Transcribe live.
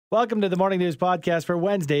Welcome to the Morning News Podcast for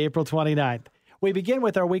Wednesday, April 29th. We begin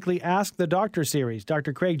with our weekly Ask the Doctor series.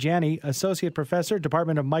 Dr. Craig Janney, Associate Professor,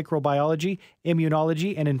 Department of Microbiology,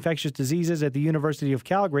 Immunology, and Infectious Diseases at the University of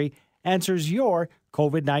Calgary, answers your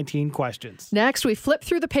COVID-19 questions. Next, we flip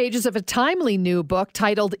through the pages of a timely new book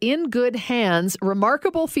titled In Good Hands,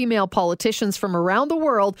 Remarkable Female Politicians from Around the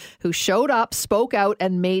World Who Showed Up, Spoke Out,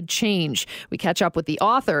 and Made Change. We catch up with the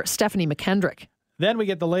author, Stephanie McKendrick. Then we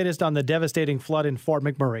get the latest on the devastating flood in Fort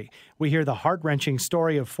McMurray. We hear the heart-wrenching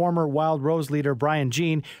story of former Wild Rose leader Brian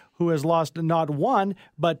Jean, who has lost not one,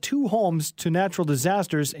 but two homes to natural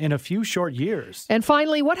disasters in a few short years. And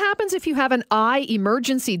finally, what happens if you have an eye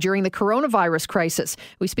emergency during the coronavirus crisis?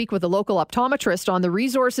 We speak with a local optometrist on the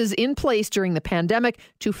resources in place during the pandemic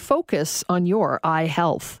to focus on your eye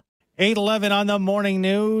health. 8:11 on the morning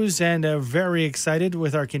news, and very excited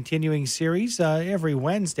with our continuing series every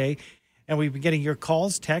Wednesday. And we've been getting your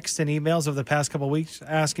calls, texts, and emails over the past couple of weeks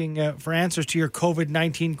asking for answers to your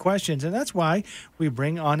COVID-19 questions. And that's why we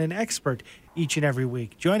bring on an expert each and every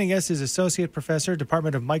week. Joining us is Associate Professor,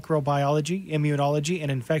 Department of Microbiology, Immunology, and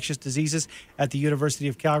Infectious Diseases at the University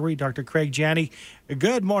of Calgary, Dr. Craig Janney.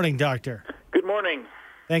 Good morning, Doctor. Good morning.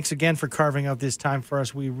 Thanks again for carving out this time for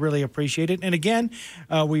us. We really appreciate it. And again,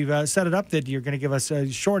 we've set it up that you're going to give us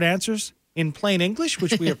short answers in plain English,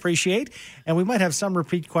 which we appreciate. And we might have some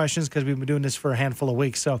repeat questions because we've been doing this for a handful of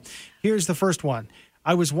weeks. So here's the first one.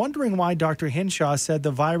 I was wondering why Dr. Hinshaw said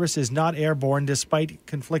the virus is not airborne despite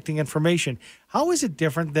conflicting information. How is it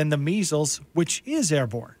different than the measles, which is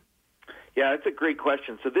airborne? Yeah, that's a great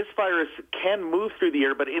question. So this virus can move through the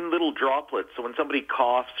air, but in little droplets. So when somebody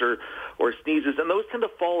coughs or sneezes, and those tend to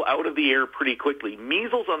fall out of the air pretty quickly.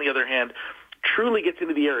 Measles, on the other hand, truly gets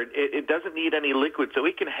into the air. It doesn't need any liquid, so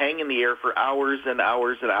it can hang in the air for hours and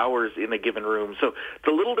hours and hours in a given room. So it's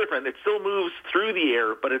a little different. It still moves through the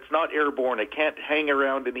air, but it's not airborne. It can't hang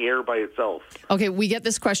around in the air by itself. Okay, we get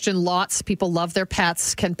this question lots. People love their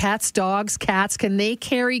pets. Can pets, dogs, cats, can they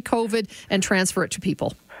carry COVID and transfer it to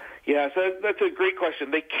people? Yeah, so that's a great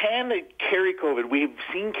question. They can carry COVID. We've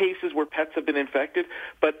seen cases where pets have been infected,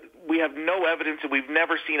 but we have no evidence, and we've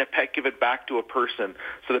never seen a pet give it back to a person.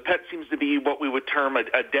 So the pet seems to be what we would term a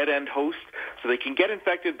dead-end host. So they can get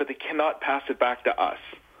infected, but they cannot pass it back to us.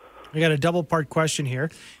 We got a double-part question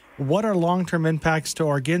here. What are long-term impacts to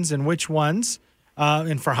organs, and which ones?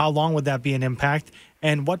 And for how long would that be an impact?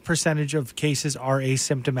 And what percentage of cases are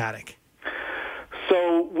asymptomatic?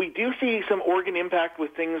 So we do see some organ impact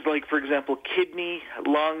with things like, for example, kidney,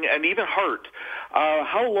 lung, and even heart.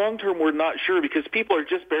 How long-term, we're not sure because people are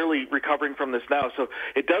just barely recovering from this now. So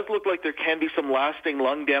it does look like there can be some lasting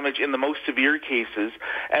lung damage in the most severe cases.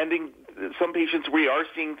 And in some patients, we are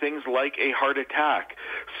seeing things like a heart attack.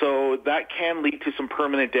 So that can lead to some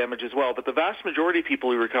permanent damage as well. But the vast majority of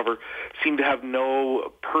people who recover seem to have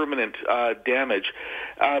no permanent damage.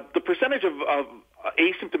 The percentage of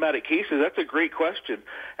asymptomatic cases, that's a great question.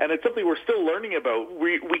 And it's something we're still learning about.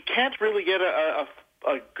 We can't really get a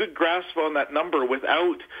good grasp on that number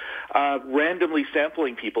without randomly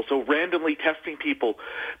sampling people, so randomly testing people.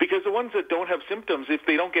 Because the ones that don't have symptoms, if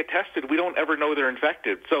they don't get tested, we don't ever know they're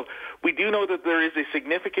infected. So we do know that there is a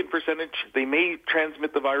significant percentage. They may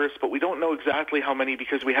transmit the virus, but we don't know exactly how many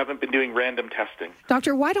because we haven't been doing random testing.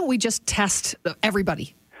 Doctor, why don't we just test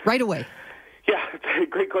everybody right away? Yeah, it's a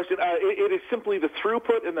great question. It is simply the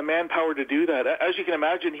throughput and the manpower to do that. As you can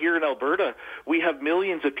imagine, here in Alberta, we have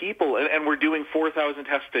millions of people, and we're doing 4,000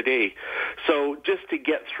 tests a day. So just to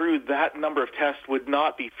get through that number of tests would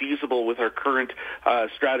not be feasible with our current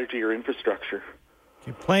strategy or infrastructure.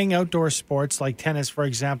 Okay, playing outdoor sports like tennis, for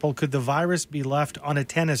example, could the virus be left on a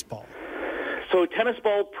tennis ball? So a tennis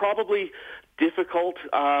ball, probably difficult,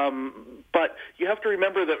 but you have to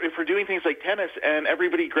remember that if we're doing things like tennis and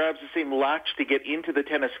everybody grabs the same latch to get into the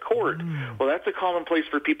tennis court, well, that's a common place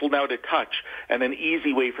for people now to touch and an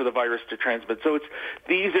easy way for the virus to transmit. So it's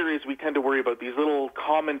these areas we tend to worry about, these little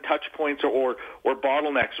common touch points or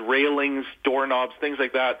bottlenecks, railings, doorknobs, things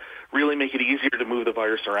like that, really make it easier to move the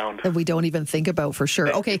virus around. That we don't even think about for sure.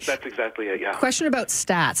 Okay. That's exactly it, yeah. Question about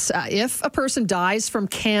stats. If a person dies from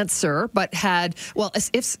cancer but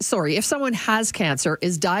if someone has cancer,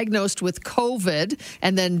 is diagnosed with COVID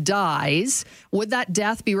and then dies, would that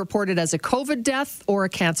death be reported as a COVID death or a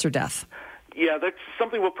cancer death? Yeah, that's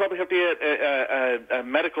something we'll probably have to get a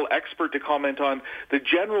medical expert to comment on. The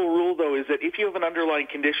general rule, though, is that if you have an underlying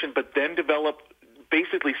condition but then develop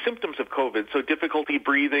basically symptoms of COVID, so difficulty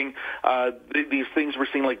breathing, these things we're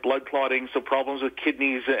seeing like blood clotting, so problems with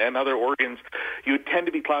kidneys and other organs, you would tend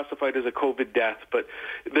to be classified as a COVID death. But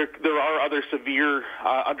there are other severe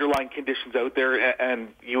underlying conditions out there, and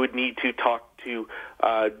you would need to talk to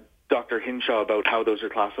Dr. Hinshaw about how those are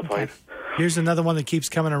classified. Okay. Here's another one that keeps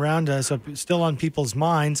coming around, so still on people's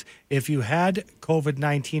minds. If you had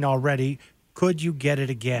COVID-19 already, could you get it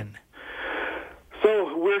again?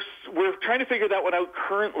 So we're trying to figure that one out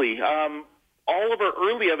currently. All of our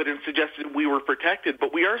early evidence suggested we were protected,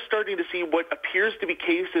 but we are starting to see what appears to be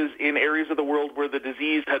cases in areas of the world where the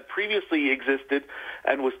disease had previously existed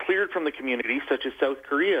and was cleared from the community, such as South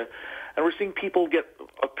Korea. And we're seeing people get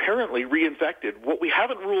apparently reinfected. What we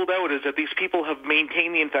haven't ruled out is that these people have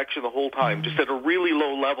maintained the infection the whole time, just at a really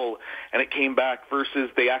low level, and it came back,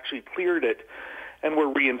 versus they actually cleared it and were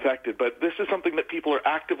reinfected. But this is something that people are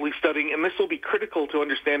actively studying, and this will be critical to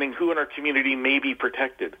understanding who in our community may be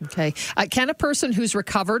protected. Okay. Can a person who's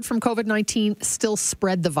recovered from COVID-19 still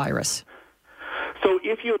spread the virus? So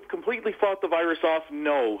if you have completely fought the virus off,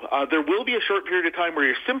 no. There will be a short period of time where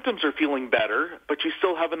your symptoms are feeling better, but you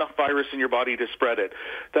still have enough virus in your body to spread it.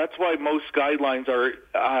 That's why most guidelines are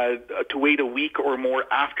to wait a week or more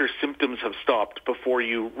after symptoms have stopped before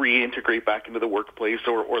you reintegrate back into the workplace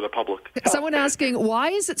or the public. Someone asking, why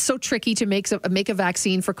is it so tricky to make a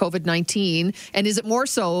vaccine for COVID-19, and is it more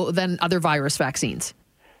so than other virus vaccines?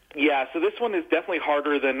 Yeah, so this one is definitely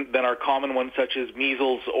harder than our common ones, such as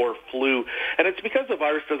measles or flu. And it's because the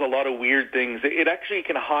virus does a lot of weird things. It actually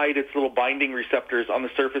can hide its little binding receptors on the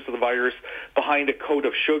surface of the virus behind a coat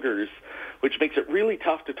of sugars, which makes it really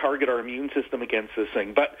tough to target our immune system against this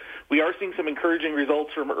thing. But we are seeing some encouraging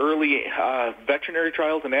results from early veterinary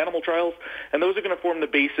trials and animal trials, and those are going to form the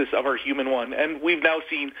basis of our human one. And we've now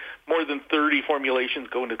seen more than 30 formulations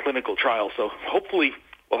go into clinical trials, so hopefully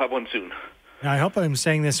we'll have one soon. Now, I hope I'm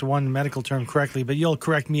saying this one medical term correctly, but you'll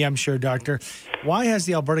correct me, I'm sure, Doctor. Why has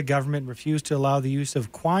the Alberta government refused to allow the use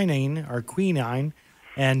of quinine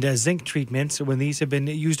and zinc treatments when these have been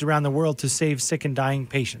used around the world to save sick and dying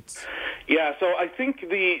patients? Yeah, so I think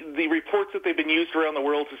the reports that they've been used around the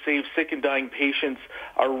world to save sick and dying patients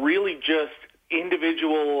are really just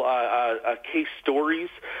individual case stories.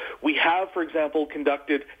 We have, for example,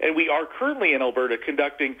 conducted, and we are currently in Alberta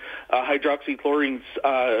conducting a hydroxychloroquine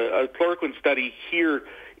study here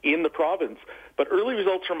in the province. But early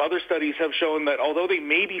results from other studies have shown that although they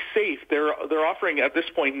may be safe, they're offering at this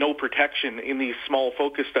point no protection in these small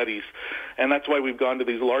focus studies. And that's why we've gone to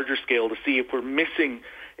these larger scale to see if we're missing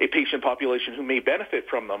a patient population who may benefit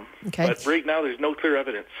from them. Okay. But right now, there's no clear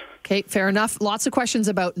evidence. Okay, fair enough. Lots of questions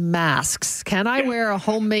about masks. Can I wear a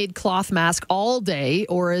homemade cloth mask all day,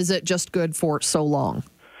 or is it just good for so long?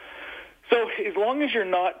 So as long as you're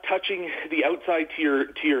not touching the outside to your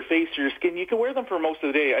face or your skin, you can wear them for most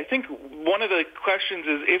of the day. I think one of the questions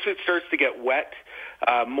is if it starts to get wet,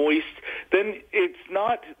 moist, then it's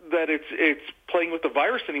not that it's playing with the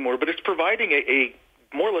virus anymore, but it's providing a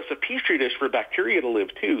more or less a petri dish for bacteria to live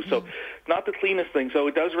too. So not the cleanest thing. So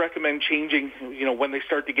it does recommend changing, when they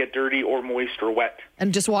start to get dirty or moist or wet.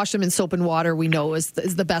 And just wash them in soap and water, we know is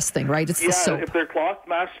the best thing, right? It's the soap. Yeah, if they're cloth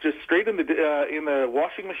masks, just straight in the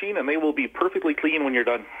washing machine, and they will be perfectly clean when you're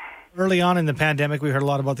done. Early on in the pandemic, we heard a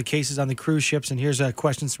lot about the cases on the cruise ships, and here's a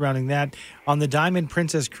question surrounding that. On the Diamond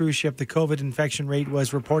Princess cruise ship, the COVID infection rate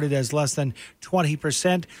was reported as less than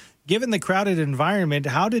 20%. Given the crowded environment,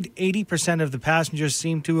 how did 80% of the passengers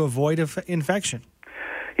seem to avoid infection?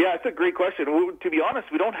 Yeah, it's a great question. To be honest,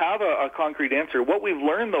 we don't have a concrete answer. What we've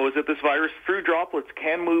learned, though, is that this virus, through droplets,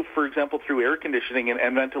 can move, for example, through air conditioning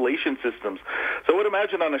and ventilation systems. So I would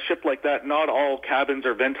imagine on a ship like that, not all cabins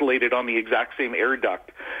are ventilated on the exact same air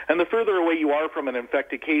duct. And the further away you are from an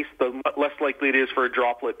infected case, the less likely it is for a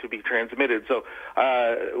droplet to be transmitted. So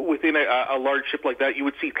within a large ship like that, you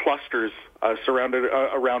would see clusters surrounded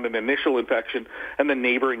around an initial infection and then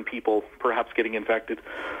neighboring people perhaps getting infected.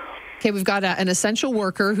 Okay, we've got an essential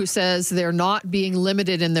worker who says they're not being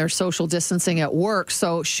limited in their social distancing at work.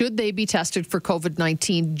 So should they be tested for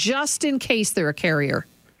COVID-19 just in case they're a carrier?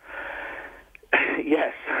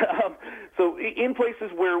 Yes. So in places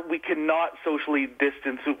where we cannot socially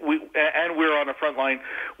distance and we're on a front line,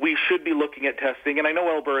 we should be looking at testing. And I know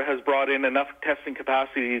Alberta has brought in enough testing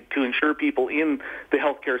capacity to ensure people in the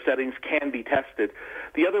healthcare settings can be tested.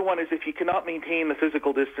 The other one is if you cannot maintain the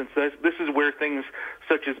physical distance, this is where things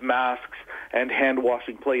such as masks and hand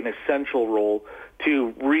washing play an essential role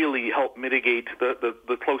to really help mitigate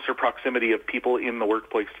the closer proximity of people in the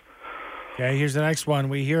workplace. Okay, here's the next one.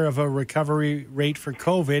 We hear of a recovery rate for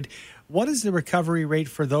COVID. What is the recovery rate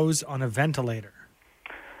for those on a ventilator?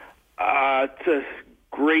 It's a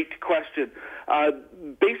great question.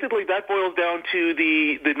 Basically, that boils down to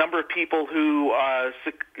the number of people who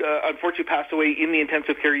unfortunately pass away in the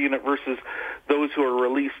intensive care unit versus those who are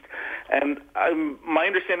released. And my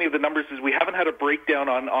understanding of the numbers is we haven't had a breakdown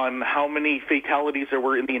on how many fatalities there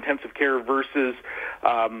were in the intensive care versus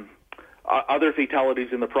other fatalities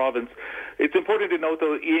in the province. It's important to note,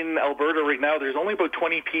 though, in Alberta right now, there's only about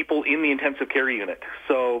 20 people in the intensive care unit.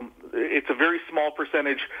 So it's a very small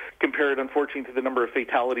percentage compared, unfortunately, to the number of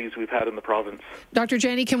fatalities we've had in the province. Dr.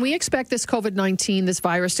 Janney, can we expect this COVID-19, this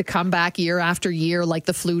virus, to come back year after year like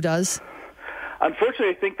the flu does? Unfortunately,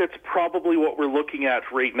 I think that's probably what we're looking at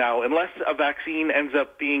right now, unless a vaccine ends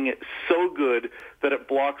up being so good that it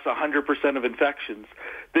blocks 100% of infections.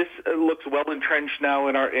 This looks well entrenched now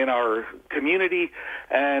in our community,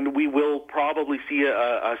 and we will probably see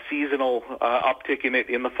a seasonal uptick in it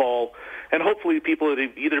in the fall. And hopefully people that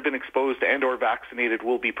have either been exposed and or vaccinated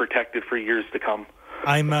will be protected for years to come.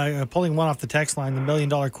 I'm pulling one off the text line, the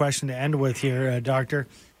million-dollar question to end with here, Doctor.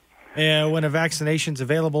 When a vaccination is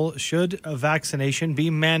available, should a vaccination be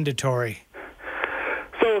mandatory?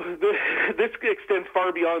 So this extends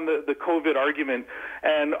far beyond the COVID argument.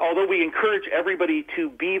 And although we encourage everybody to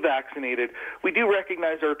be vaccinated, we do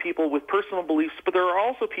recognize there are people with personal beliefs, but there are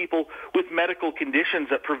also people with medical conditions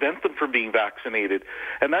that prevent them from being vaccinated.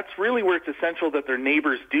 And that's really where it's essential that their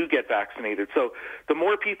neighbors do get vaccinated. So the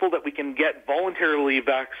more people that we can get voluntarily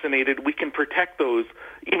vaccinated, we can protect those,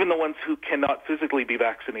 even the ones who cannot physically be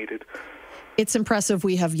vaccinated. It's impressive.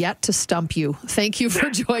 We have yet to stump you. Thank you for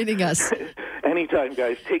joining us. Anytime,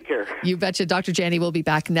 guys. Take care. You betcha. Dr. Janney will be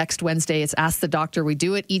back next Wednesday. It's Ask the Doctor. We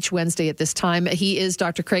do it each Wednesday at this time. He is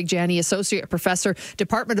Dr. Craig Janney, Associate Professor,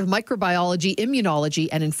 Department of Microbiology, Immunology,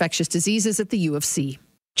 and Infectious Diseases at the U of C.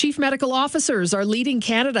 Chief medical officers are leading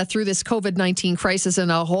Canada through this COVID-19 crisis, and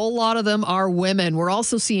a whole lot of them are women. We're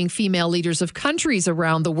also seeing female leaders of countries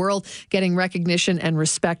around the world getting recognition and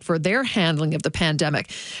respect for their handling of the pandemic.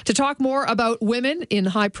 To talk more about women in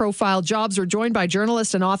high-profile jobs, we're joined by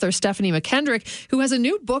journalist and author Stephanie McKendrick, who has a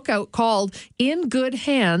new book out called In Good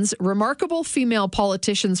Hands, Remarkable Female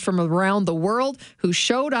Politicians from Around the World Who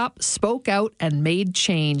Showed Up, Spoke Out, and Made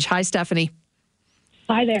Change. Hi, Stephanie.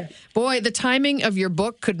 Hi there. Boy, the timing of your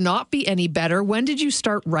book could not be any better. When did you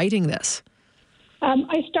start writing this?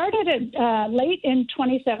 I started it late in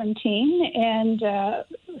 2017, and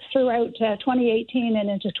throughout 2018 and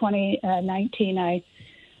into 2019,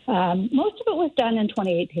 most of it was done in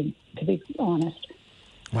 2018, to be honest.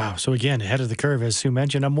 Wow. So again, ahead of the curve, as Sue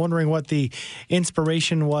mentioned. I'm wondering what the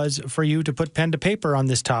inspiration was for you to put pen to paper on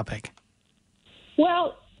this topic.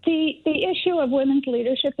 Well, the issue of women's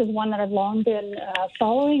leadership is one that I've long been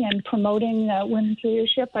following and promoting women's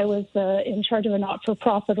leadership. I was in charge of a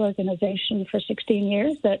not-for-profit organization for 16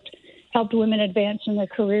 years that helped women advance in their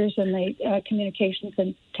careers in the communications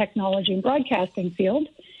and technology and broadcasting field.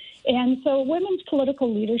 And so women's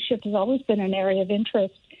political leadership has always been an area of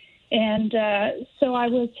interest. And so I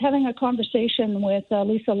was having a conversation with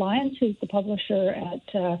Lisa Lyons, who's the publisher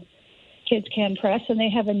at Kids Can Press, and they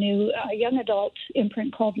have a new young adult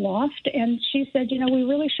imprint called Loft. And she said, you know, we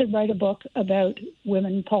really should write a book about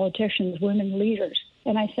women politicians, women leaders.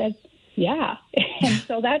 And I said, yeah. And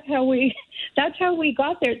so that's how we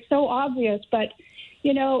got there. It's so obvious, but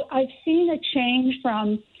you know, I've seen a change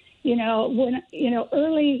from, you know, when, you know,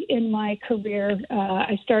 early in my career,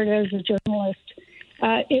 I started as a journalist.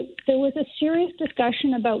 There was a serious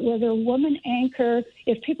discussion about whether a woman anchor,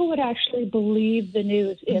 if people would actually believe the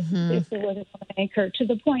news, if there was a woman anchor, to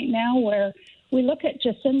the point now where we look at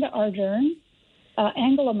Jacinda Ardern,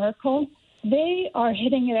 Angela Merkel, they are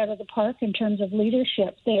hitting it out of the park in terms of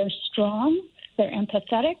leadership. They are strong, they're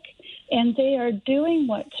empathetic, and they are doing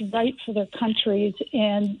what's right for their countries.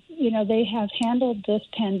 And, you know, they have handled this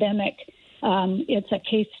pandemic. It's a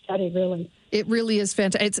case study, really. It really is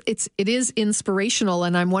fantastic. It is inspirational,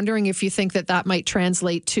 and I'm wondering if you think that might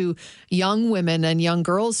translate to young women and young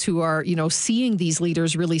girls who are, you know, seeing these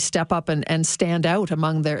leaders really step up and stand out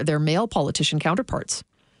among their male politician counterparts.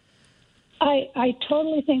 I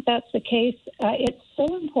totally think that's the case. It's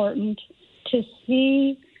so important to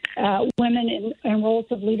see women in roles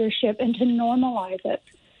of leadership and to normalize it.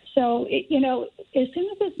 So, you know, as soon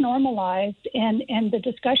as it's normalized and the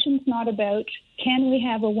discussion's not about can we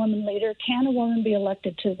have a woman leader, can a woman be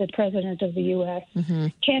elected to the president of the U.S.,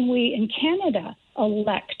 can we in Canada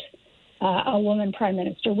elect a woman prime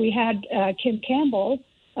minister? We had Kim Campbell,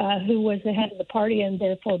 who was the head of the party and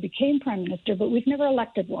therefore became prime minister, but we've never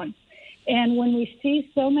elected one. And when we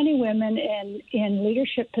see so many women in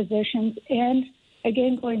leadership positions, and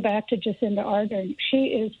again, going back to Jacinda Ardern, she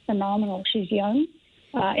is phenomenal. She's young.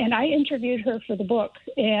 And I interviewed her for the book.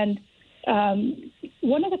 And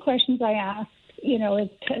one of the questions I asked, you know, is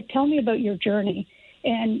tell me about your journey.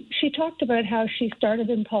 And she talked about how she started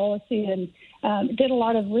in policy and did a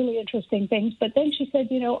lot of really interesting things. But then she said,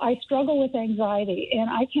 you know, I struggle with anxiety and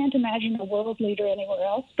I can't imagine a world leader anywhere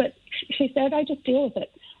else. But she said, I just deal with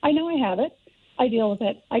it. I know I have it. I deal with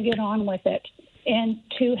it. I get on with it. And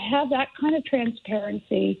to have that kind of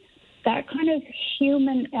transparency, that kind of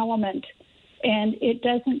human element, and it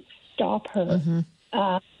doesn't stop her,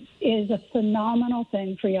 is a phenomenal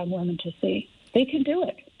thing for young women to see. They can do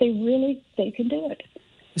it. They can do it.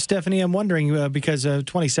 Stephanie, I'm wondering, because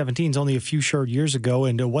 2017 is only a few short years ago,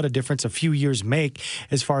 and what a difference a few years make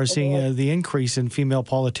as far as seeing the increase in female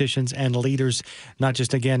politicians and leaders, not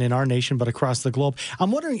just, again, in our nation, but across the globe.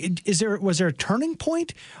 I'm wondering, was there a turning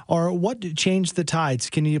point, or what changed the tides?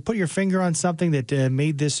 Can you put your finger on something that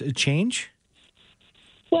made this change?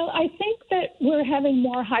 Well, I think that we're having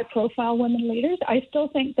more high-profile women leaders. I still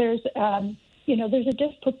think there's a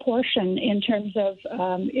disproportion in terms of,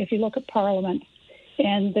 if you look at Parliament,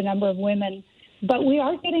 and the number of women. But we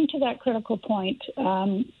are getting to that critical point. I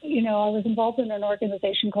was involved in an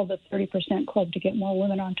organization called the 30% Club to get more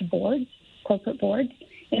women onto boards, corporate boards.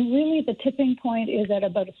 And really the tipping point is at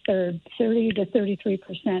about a third, 30 to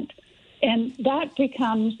 33%. And that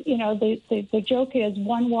becomes, the joke is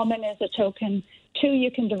 1 woman is a token, 2 you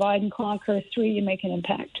can divide and conquer, 3 you make an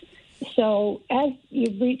impact. So as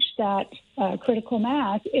you reach that critical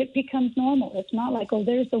mass, it becomes normal. It's not like, oh,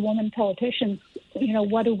 there's the woman politician.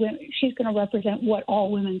 She's going to represent what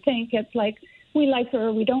all women think. It's like, we like her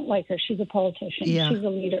or we don't like her. She's a politician. Yeah. She's a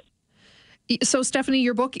leader. So, Stephanie,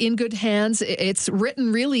 your book, In Good Hands, it's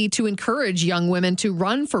written really to encourage young women to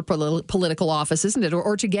run for political office, isn't it?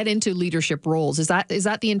 Or to get into leadership roles. Is that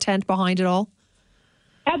the intent behind it all?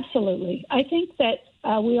 Absolutely. I think that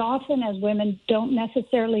we often, as women, don't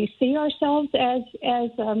necessarily see ourselves as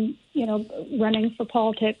running for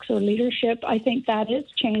politics or leadership. I think that is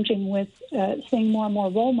changing with seeing more and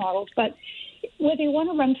more role models. But whether you want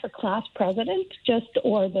to run for class president,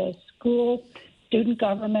 or the school, student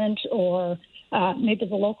government, or maybe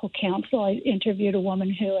the local council. I interviewed a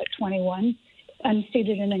woman who, at 21,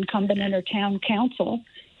 unseated an incumbent in her town council.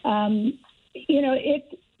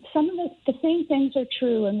 Some of the same things are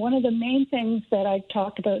true, and one of the main things that I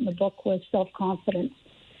talked about in the book was self-confidence.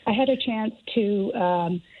 I had a chance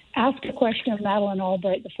to ask a question of Madeleine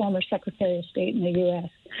Albright, the former Secretary of State in the U.S.,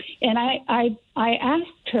 and I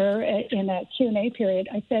asked her in a Q&A period,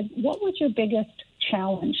 I said, what was your biggest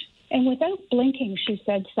challenge? And without blinking, she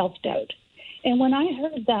said self-doubt. And when I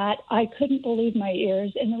heard that, I couldn't believe my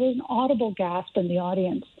ears, and there was an audible gasp in the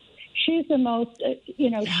audience. She's the most,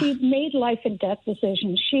 she made life and death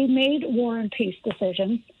decisions. She made war and peace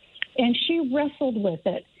decisions, and she wrestled with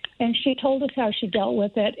it. And she told us how she dealt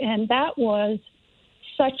with it. And that was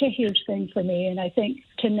such a huge thing for me. And I think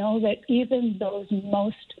to know that even those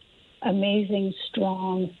most amazing,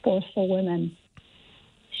 strong, forceful women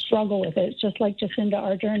struggle with it. It's just like Jacinda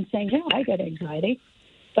Ardern saying, yeah, I get anxiety,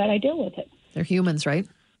 but I deal with it. They're humans, right?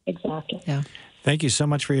 Exactly. Yeah. Thank you so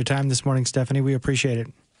much for your time this morning, Stephanie. We appreciate it.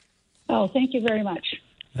 Oh, thank you very much.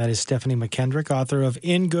 That is Stephanie McKendrick, author of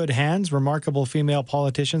In Good Hands, remarkable female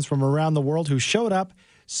politicians from around the world who showed up,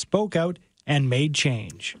 spoke out, and made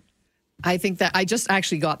change. I think that I just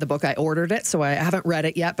actually got the book. I ordered it, so I haven't read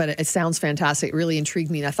it yet, but it sounds fantastic. It really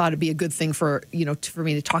intrigued me, and I thought it'd be a good thing for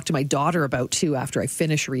me to talk to my daughter about, too, after I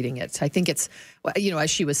finish reading it. I think it's, as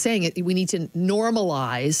she was saying, we need to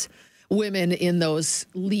normalize women in those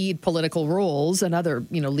lead political roles and other,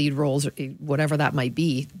 lead roles, whatever that might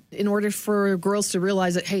be, in order for girls to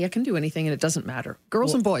realize that, hey, I can do anything and it doesn't matter.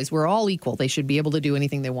 Girls and boys, we're all equal. They should be able to do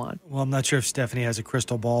anything they want. Well, I'm not sure if Stephanie has a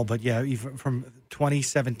crystal ball, but yeah, even from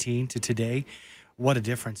 2017 to today, what a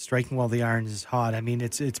difference. Striking while the iron is hot. I mean,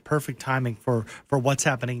 it's perfect timing for what's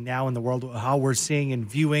happening now in the world, how we're seeing and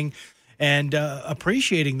viewing and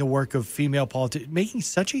appreciating the work of female politics, making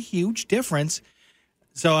such a huge difference.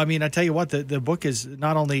 So, I mean, I tell you what, the book is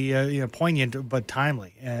not only poignant but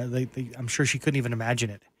timely. I'm sure she couldn't even imagine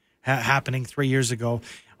it happening 3 years ago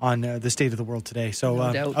on the State of the World today.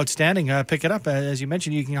 So, no outstanding. Pick it up. As you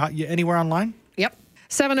mentioned, you can anywhere online? Yep.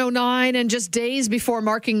 7:09, and just days before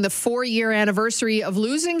marking the 4-year anniversary of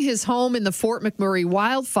losing his home in the Fort McMurray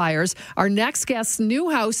wildfires, our next guest's new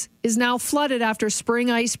house is now flooded after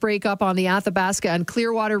spring ice breakup on the Athabasca and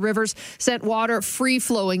Clearwater rivers sent water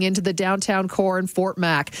free-flowing into the downtown core in Fort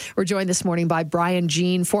Mac. We're joined this morning by Brian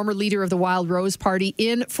Jean, former leader of the Wild Rose Party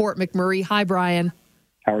in Fort McMurray. Hi, Brian.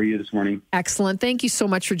 How are you this morning? Excellent. Thank you so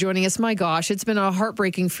much for joining us. My gosh, it's been a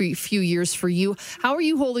heartbreaking few years for you. How are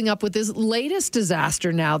you holding up with this latest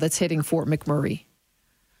disaster now that's hitting Fort McMurray?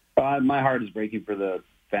 My heart is breaking for the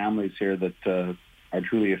families here that are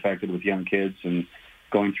truly affected with young kids and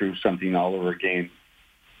going through something all over again.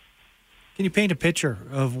 Can you paint a picture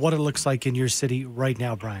of what it looks like in your city right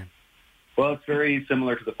now, Brian? Well, it's very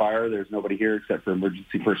similar to the fire. There's nobody here except for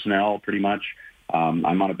emergency personnel, pretty much. I'm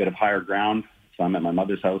on a bit of higher ground. So I'm at my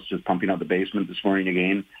mother's house just pumping out the basement this morning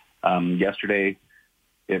again. Yesterday,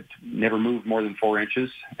 it never moved more than 4 inches,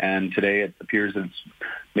 and today it appears that it's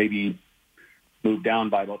maybe moved down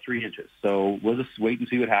by about 3 inches. So we'll just wait and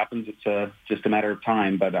see what happens. It's just a matter of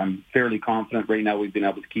time, but I'm fairly confident right now we've been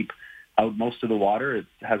able to keep out most of the water. It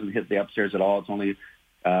hasn't hit the upstairs at all. It's only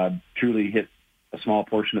truly hit a small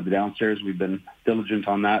portion of the downstairs. We've been diligent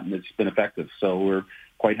on that, and it's been effective. So we're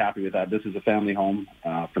quite happy with that. This is a family home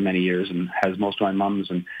for many years and has most of my mom's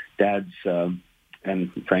and dad's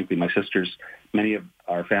and, frankly, my sister's, many of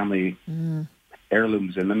our family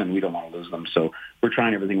heirlooms in them, and we don't want to lose them. So we're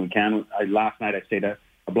trying everything we can. Last night I stayed a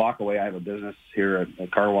block away. I have a business here, a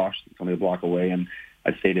car wash. It's only a block away, and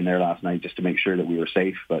I stayed in there last night just to make sure that we were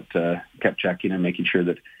safe, but kept checking and making sure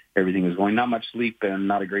that everything was going. Not much sleep and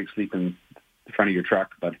not a great sleep in the front of your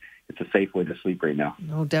truck, but it's a safe way to sleep right now.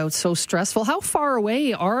 No doubt. So stressful. How far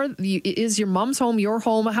away is your mom's home, your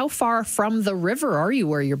home? How far from the river are you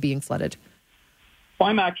where you're being flooded? Well,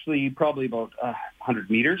 I'm actually probably about 100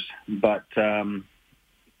 meters, but right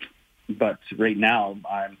now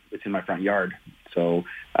it's in my front yard. So,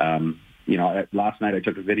 last night I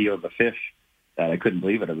took a video of a fish that I couldn't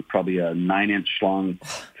believe it. It was probably a 9-inch long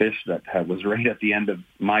fish that was right at the end of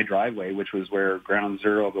my driveway, which was where ground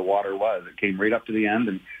zero of the water was. It came right up to the end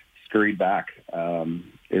and scurried back.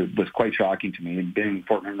 It was quite shocking to me, being in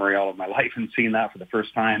Fort McMurray all of my life and seeing that for the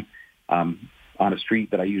first time on a street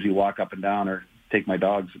that I usually walk up and down or take my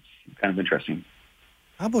dogs. It's kind of interesting.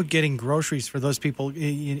 How about getting groceries for those people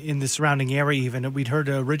in the surrounding area even? We'd heard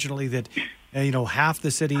originally that, half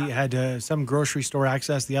the city had some grocery store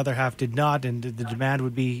access, the other half did not, and the demand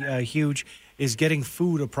would be huge. Is getting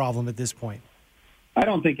food a problem at this point? I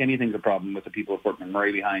don't think anything's a problem with the people of Fort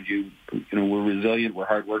McMurray behind you. We're resilient, we're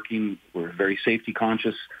hardworking, we're very safety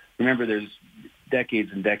conscious. Remember, there's decades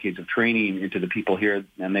and decades of training into the people here,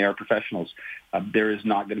 and they are professionals. There is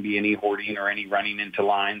not going to be any hoarding or any running into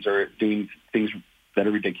lines or doing things that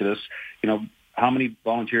are ridiculous. How many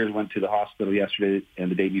volunteers went to the hospital yesterday and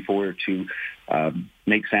the day before to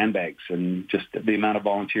make sandbags, and just the amount of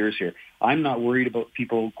volunteers here. I'm not worried about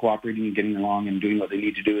people cooperating and getting along and doing what they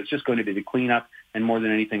need to do. It's just going to be the cleanup, and more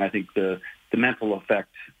than anything, I think the mental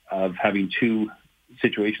effect of having two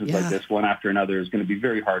situations like this, one after another, is going to be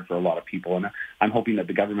very hard for a lot of people. And I'm hoping that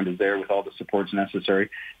the government is there with all the supports necessary.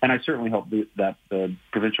 And I certainly hope that the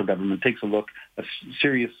provincial government takes a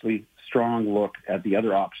seriously strong look at the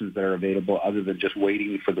other options that are available other than just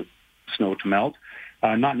waiting for the snow to melt.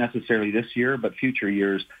 Not necessarily this year, but future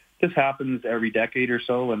years. This happens every decade or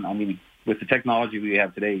so. And I mean, with the technology we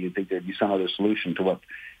have today, you'd think there'd be some other solution to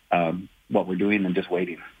what we're doing than just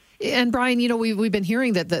waiting. And Brian, we've been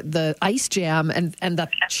hearing that the ice jam and the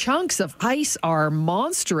chunks of ice are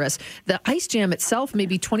monstrous. The ice jam itself may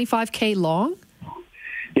be 25K long?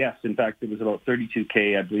 Yes, in fact, it was about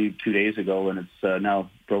 32K, I believe, 2 days ago, and it's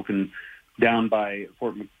now broken down by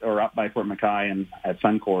up by Fort McKay and at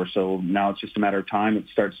Suncor. So now it's just a matter of time. It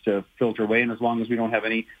starts to filter away, and as long as we don't have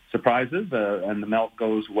any surprises and the melt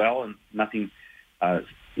goes well and nothing,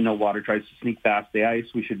 no water tries to sneak past the ice,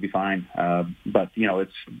 we should be fine. But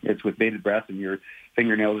it's with bated breath, and your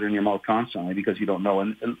fingernails are in your mouth constantly because you don't know.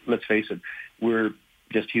 And let's face it, we're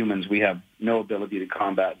just humans. We have no ability to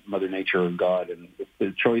combat Mother Nature or God. And if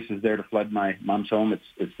the choice is there to flood my mom's home,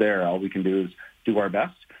 it's there. All we can do is do our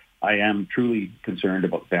best. I am truly concerned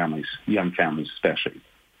about families, young families especially.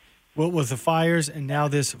 Well, with the fires and now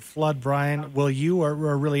this flood, Brian, will you or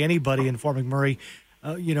really anybody in Fort McMurray,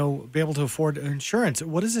 be able to afford insurance?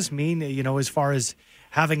 What does this mean, as far as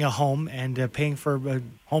having a home and paying for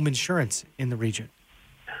home insurance in the region?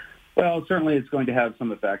 Well, certainly it's going to have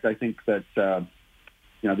some effect. I think that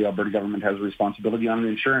the Alberta government has a responsibility on an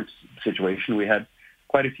insurance situation. We had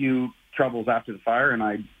quite a few troubles after the fire, and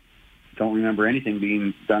I don't remember anything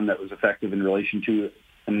being done that was effective in relation to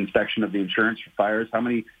an inspection of the insurance for fires. How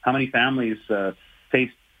many families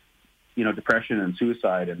faced, depression and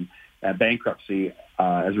suicide and bankruptcy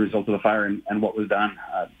as a result of the fire, and what was done?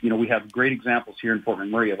 We have great examples here in Fort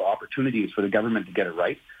McMurray of opportunities for the government to get it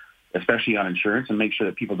right, especially on insurance, and make sure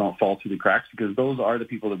that people don't fall through the cracks, because those are the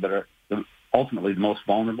people that are ultimately the most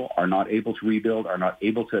vulnerable, are not able to rebuild, are not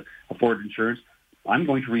able to afford insurance. I'm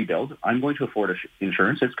going to rebuild. I'm going to afford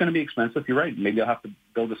insurance. It's going to be expensive. You're right. Maybe I'll have to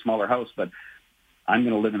build a smaller house, but I'm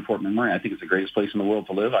going to live in Fort McMurray. I think it's the greatest place in the world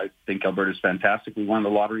to live. I think Alberta is fantastic. We won the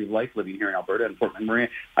lottery of life living here in Alberta and Fort McMurray.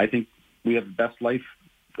 I think we have the best life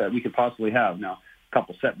that we could possibly have. Now, a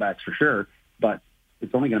couple setbacks for sure, but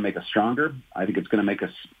it's only going to make us stronger. I think it's going to make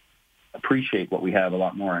us appreciate what we have a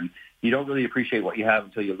lot more. And you don't really appreciate what you have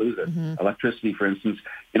until you lose it. Mm-hmm. Electricity, for instance.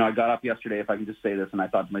 I got up yesterday, if I can just say this, and I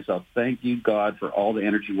thought to myself, thank you, God, for all the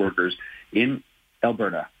energy workers in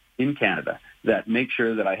Alberta, in Canada, that make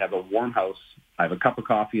sure that I have a warm house, I have a cup of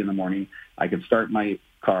coffee in the morning, I can start my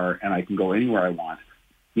car, and I can go anywhere I want.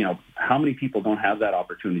 How many people don't have that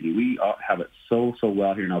opportunity? We have it so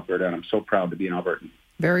well here in Alberta, and I'm so proud to be an Albertan.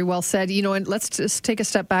 Very well said. And let's just take a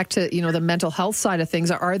step back to, the mental health side of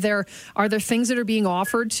things. Are there things that are being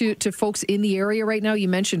offered to folks in the area right now? You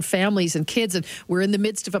mentioned families and kids, and we're in the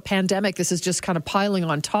midst of a pandemic. This is just kind of piling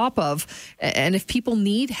on top of. And if people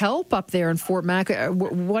need help up there in Fort Mac,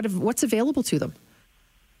 what's available to them?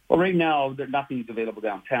 Well, right now, nothing's available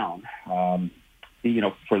downtown,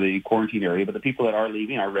 for the quarantine area. But the people that are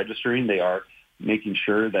leaving are registering. They are making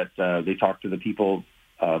sure that they talk to the people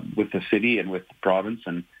with the city and with the province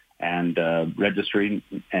and registering,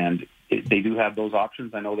 and they do have those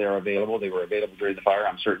options. I know they are available. They were available during the fire.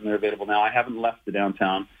 I'm certain they're available now. I haven't left the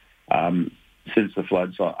downtown since the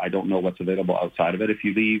flood, so I don't know what's available outside of it. If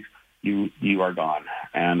you leave, you are gone.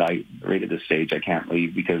 And right at this stage, I can't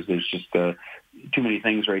leave because there's just too many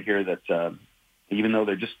things right here that even though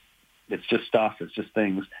it's just stuff, it's just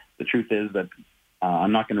things. The truth is that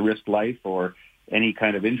I'm not going to risk life or any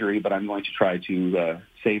kind of injury, but I'm going to try to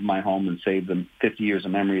save my home and save the 50 years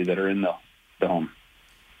of memory that are in the home.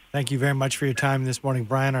 Thank you very much for your time this morning,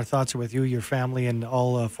 Brian. Our thoughts are with you, your family, and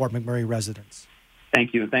all Fort McMurray residents.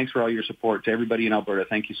 Thank you, and thanks for all your support. To everybody in Alberta,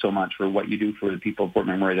 thank you so much for what you do for the people of Fort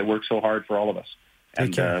McMurray that work so hard for all of us.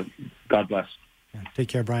 Take care. God bless. Yeah, take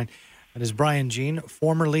care, Brian. That is Brian Jean,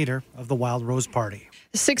 former leader of the Wild Rose Party.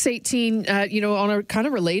 6:18, on a kind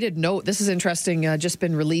of related note, this is interesting, just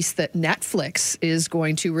been released that Netflix is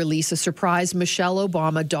going to release a surprise Michelle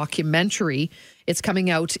Obama documentary. It's coming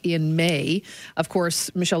out in May. Of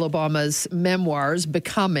course, Michelle Obama's memoirs,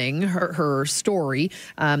 Becoming, her story,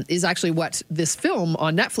 is actually what this film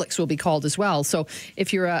on Netflix will be called as well. So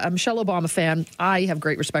if you're a Michelle Obama fan, I have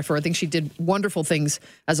great respect for her. I think she did wonderful things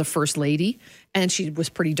as a first lady, and she was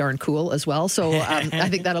pretty darn cool as well. So I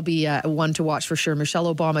think that'll be one to watch for sure. Michelle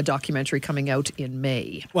Obama documentary coming out in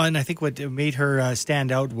May. Well, and I think what made her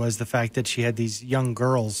stand out was the fact that she had these young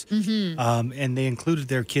girls, and they included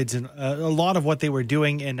their kids in a lot of what they were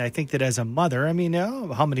doing. And I think that as a mother,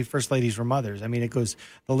 how many first ladies were mothers? The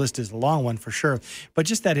list is a long one for sure. But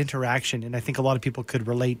just that interaction, and I think a lot of people could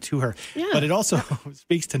relate to her. Yeah. But it also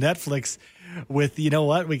speaks to Netflix with,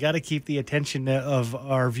 we got to keep the attention of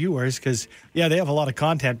our viewers because, they have a lot of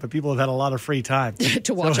content, but people have had a lot of free time.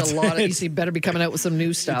 to watch a lot of, you better be coming out with some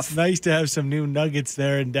new stuff. It's nice to have some new nuggets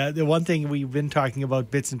there. And the one thing we've been talking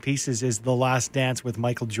about bits and pieces is The Last Dance with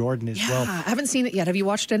Michael Jordan as well. I haven't seen it yet. Have you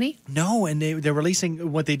watched any? No, and they're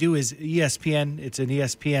releasing, what they do is ESPN, it's an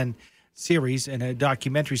ESPN series and a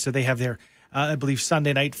documentary. So they have their, I believe,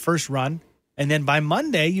 Sunday night first run. And then by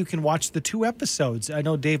Monday, you can watch the 2 episodes. I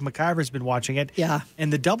know Dave McIver's been watching it. Yeah.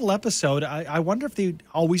 And the double episode, I wonder if they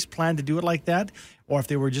always plan to do it like that or if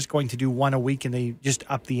they were just going to do one a week and they just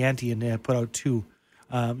up the ante and put out 2.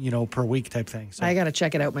 Per week type thing. So I got to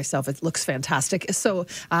check it out myself. It looks fantastic. So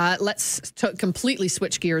let's completely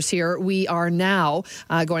switch gears here. We are now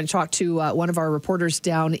going to talk to one of our reporters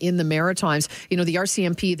down in the Maritimes. The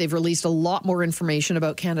RCMP, they've released a lot more information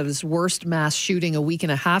about Canada's worst mass shooting a week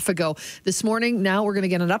and a half ago. This morning, now we're going to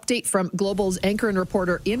get an update from Global's anchor and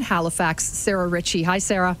reporter in Halifax, Sarah Ritchie. Hi,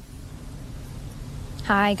 Sarah.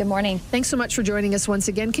 Hi, good morning. Thanks so much for joining us once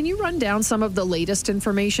again. Can you run down some of the latest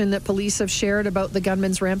information that police have shared about the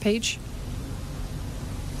gunman's rampage?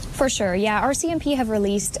 For sure, yeah. RCMP have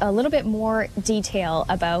released a little bit more detail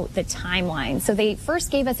about the timeline. So they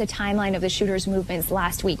first gave us a timeline of the shooter's movements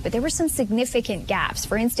last week, but there were some significant gaps.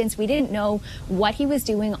 For instance, we didn't know what he was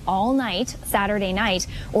doing all night, Saturday night,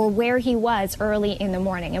 or where he was early in the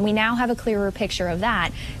morning. And we now have a clearer picture of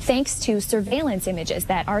that thanks to surveillance images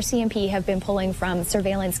that RCMP have been pulling from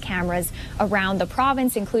surveillance cameras around the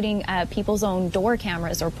province, including people's own door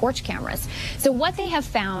cameras or porch cameras. So what they have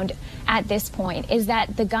found at this point is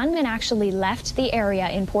that the gunman actually left the area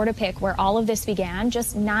in Portapique where all of this began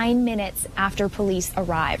just 9 minutes after police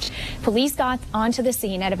arrived. Police got onto the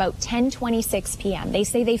scene at about 10:26 p.m. They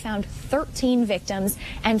say they found 13 victims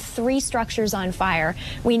and 3 structures on fire.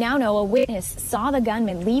 We now know a witness saw the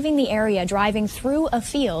gunman leaving the area driving through a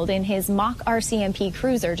field in his mock RCMP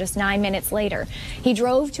cruiser just 9 minutes later. He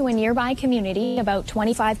drove to a nearby community about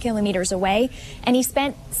 25 kilometers away, and he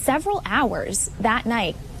spent several hours that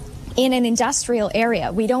night in an industrial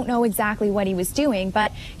area. We don't know exactly what he was doing, but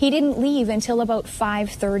he didn't leave until about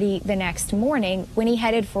 5:30 the next morning when he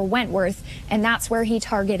headed for Wentworth, and that's where he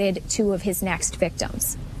targeted 2 of his next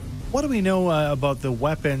victims. What do we know about the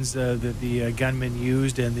weapons that the gunman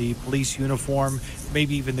used and the police uniform,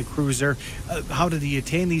 maybe even the cruiser? How did he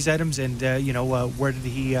attain these items, and where did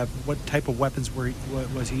he? What type of weapons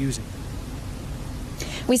was he using?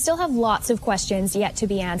 We still have lots of questions yet to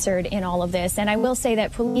be answered in all of this. And I will say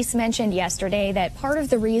that police mentioned yesterday that part of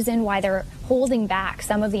the reason why they're holding back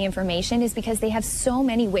some of the information is because they have so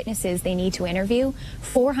many witnesses they need to interview.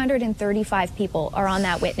 435 people are on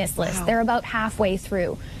that witness list. Wow. They're about halfway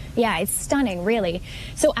through. Yeah, it's stunning, really.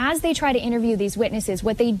 So as they try to interview these witnesses,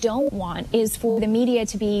 what they don't want is for the media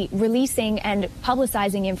to be releasing and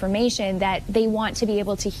publicizing information that they want to be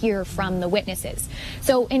able to hear from the witnesses.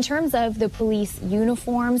 So in terms of the police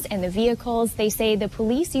uniforms and the vehicles, they say the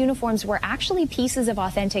police uniforms were actually pieces of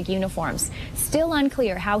authentic uniforms. Still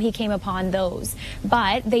unclear how he came upon those.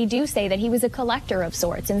 But they do say that he was a collector of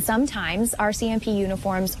sorts, and sometimes RCMP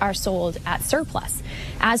uniforms are sold at surplus.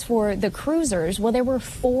 As for the cruisers, well, there were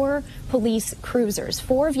 4 police cruisers,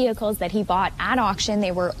 4 vehicles that he bought at auction.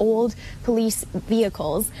 They were old police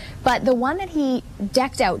vehicles, but the one that he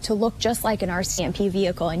decked out to look just like an RCMP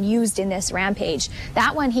vehicle and used in this rampage,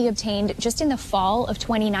 that one he obtained just in the fall of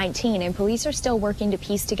 2019, and police are still working to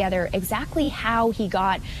piece together exactly how he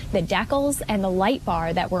got the decals and the light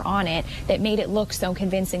bar that were on it that made it look so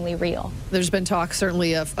convincingly real. There's been talk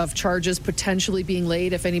certainly of charges potentially being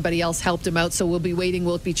laid if anybody else helped him out, so we'll be waiting.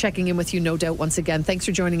 We'll be checking in with you, no doubt, once again. Thanks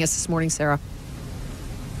for joining us this morning, Sarah.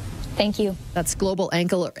 Thank you. That's global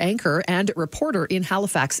anchor and reporter in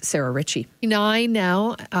Halifax, Sarah Ritchie. 9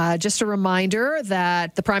 now. Just a reminder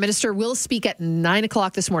that the Prime Minister will speak at 9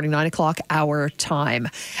 o'clock this morning, 9 o'clock our time.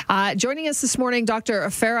 Joining us this morning, Dr.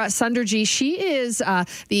 Farah Sundarji. She is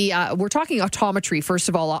we're talking optometry, first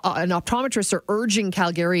of all. An optometrist are urging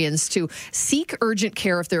Calgarians to seek urgent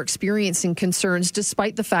care if they're experiencing concerns,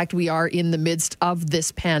 despite the fact we are in the midst of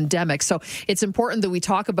this pandemic. So it's important that we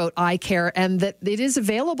talk about eye care and that it is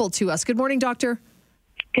available to us. Good morning, doctor.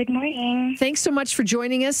 Good morning. Thanks so much for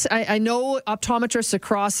joining us. I know optometrists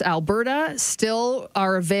across Alberta still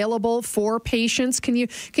are available for patients. Can you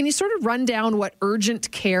sort of run down what urgent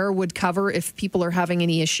care would cover if people are having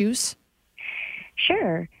any issues?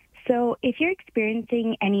 Sure. So if you're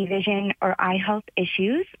experiencing any vision or eye health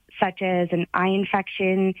issues, such as an eye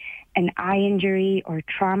infection, an eye injury or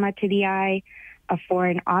trauma to the eye, a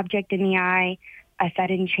foreign object in the eye, a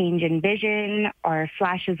sudden change in vision, or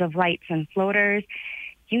flashes of lights and floaters,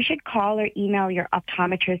 you should call or email your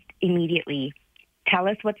optometrist immediately. Tell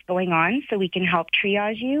us what's going on so we can help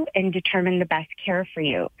triage you and determine the best care for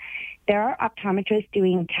you. There are optometrists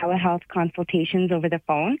doing telehealth consultations over the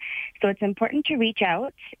phone, so it's important to reach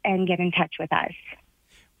out and get in touch with us.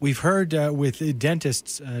 We've heard with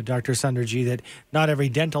dentists, Dr. Sundarji, that not every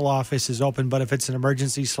dental office is open, but if it's an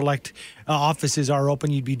emergency, select offices are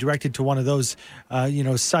open. You'd be directed to one of those,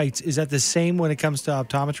 sites. Is that the same when it comes to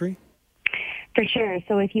optometry? For sure.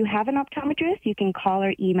 So if you have an optometrist, you can call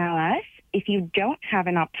or email us. If you don't have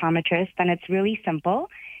an optometrist, then it's really simple.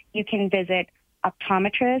 You can visit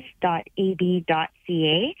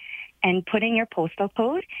optometrist.ab.ca and put in your postal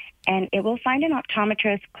code, and it will find an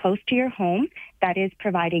optometrist close to your home that is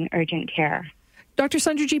providing urgent care. Dr.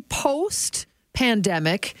 Sundarji,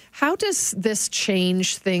 post-pandemic, how does this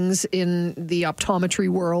change things in the optometry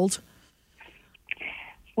world?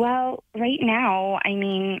 Well, right now,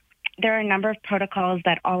 there are a number of protocols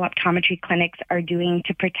that all optometry clinics are doing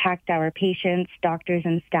to protect our patients, doctors,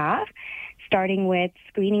 and staff, starting with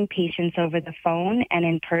screening patients over the phone and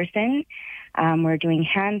in person. We're doing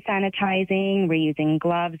hand sanitizing, we're using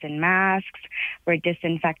gloves and masks, we're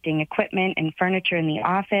disinfecting equipment and furniture in the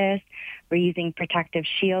office, we're using protective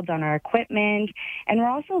shields on our equipment, and we're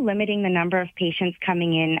also limiting the number of patients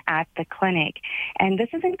coming in at the clinic. And this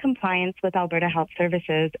is in compliance with Alberta Health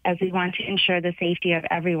Services, as we want to ensure the safety of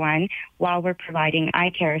everyone while we're providing eye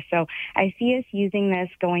care. So I see us using this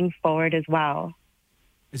going forward as well.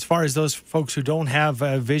 As far as those folks who don't have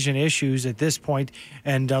vision issues at this point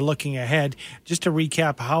and looking ahead, just to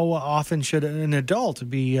recap, how often should an adult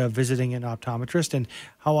be visiting an optometrist and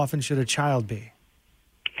how often should a child be?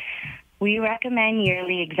 We recommend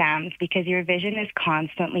yearly exams because your vision is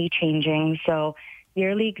constantly changing. So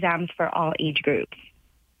yearly exams for all age groups.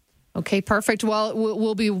 Okay, perfect. Well,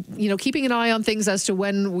 we'll be, keeping an eye on things as to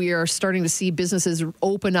when we are starting to see businesses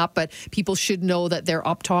open up, but people should know that their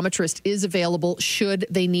optometrist is available should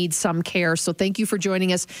they need some care. So thank you for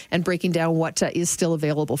joining us and breaking down what is still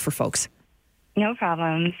available for folks. No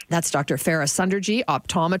problems. That's Dr. Farah Sundarji,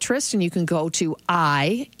 optometrist, and you can go to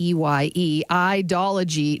eyedology.ca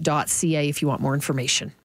if you want more information.